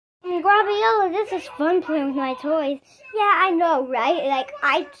Gabriella, this is fun playing with my toys. Yeah, I know, right? Like,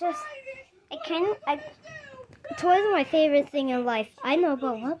 toys are my favorite thing in life. I know,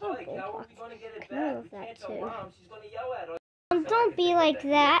 but what about Roblox? I love that too. Don't be like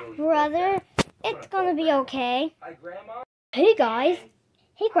that, brother. It's gonna be okay. Hey, guys.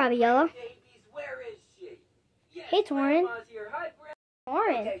 Hey, Gabriella. Hey, Torin.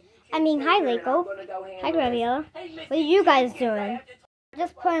 Hi, Lego. Hi, Gabriella. What are you guys doing?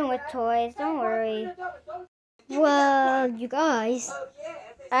 Just playing with toys, don't worry. Well, you guys,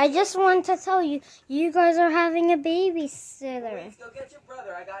 I just want to tell you, you guys are having a babysitter. I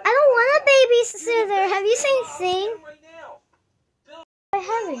don't want a babysitter. Have you seen Sing? I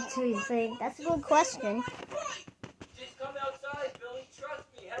haven't seen Sing. That's a good question. Just come outside, Billy. Trust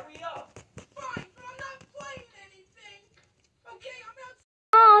me. Hurry up. Fine, but I'm not playing anything. Okay, I'm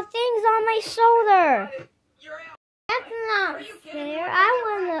outside. Oh, things on my shoulder. That's not fair.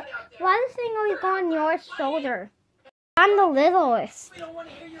 Why does thing always go on your shoulder? I'm the littlest.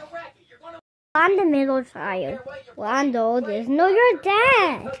 I'm the middle child. Well, I'm the oldest. No, you're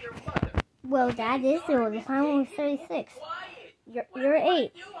Dad. Well, Dad is the oldest. I'm only 36. You're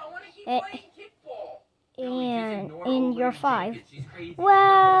 8. And you're 5.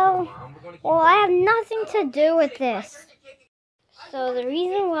 Well, I have nothing to do with this. So the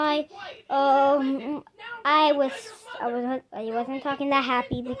reason why I wasn't talking that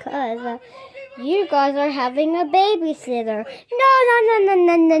happy because you guys are having a babysitter. No.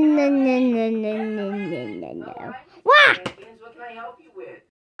 Whack!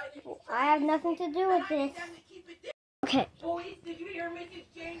 I have nothing to do with this. Okay.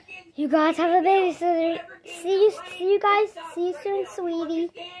 You guys have a babysitter. See you guys. See you soon,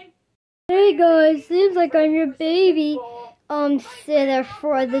 sweetie. Hey guys, seems like I'm your baby sitter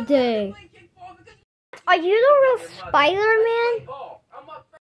for the day. Are you the real Spider-Man?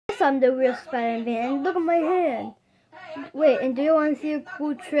 Yes, I'm the real Spider-Man. Look at my hand. Wait, and do you want to see a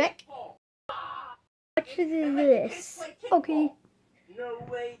cool trick? What is this? Okay. No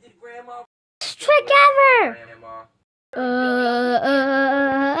way did Grandma. Best trick ever!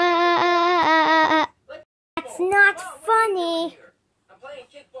 That's not funny.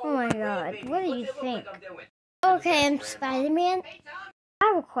 Oh my god, what do you think? Okay, I'm Spider-Man. I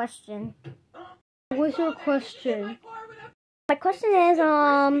have a question. What's your question? My question is,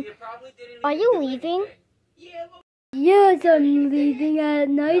 are you leaving? Yes, I'm leaving at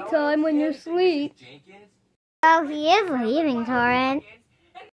nighttime when you sleep. Oh, he is leaving, Torrent.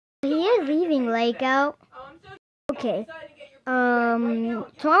 He is leaving, Lego. Okay.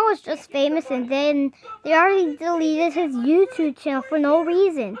 Torrent was just famous and then they already deleted his YouTube channel for no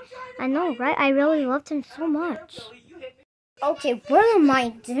reason. I know, right? I really loved him so much. Okay, what am I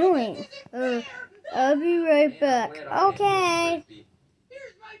doing? I'll be right back. Okay.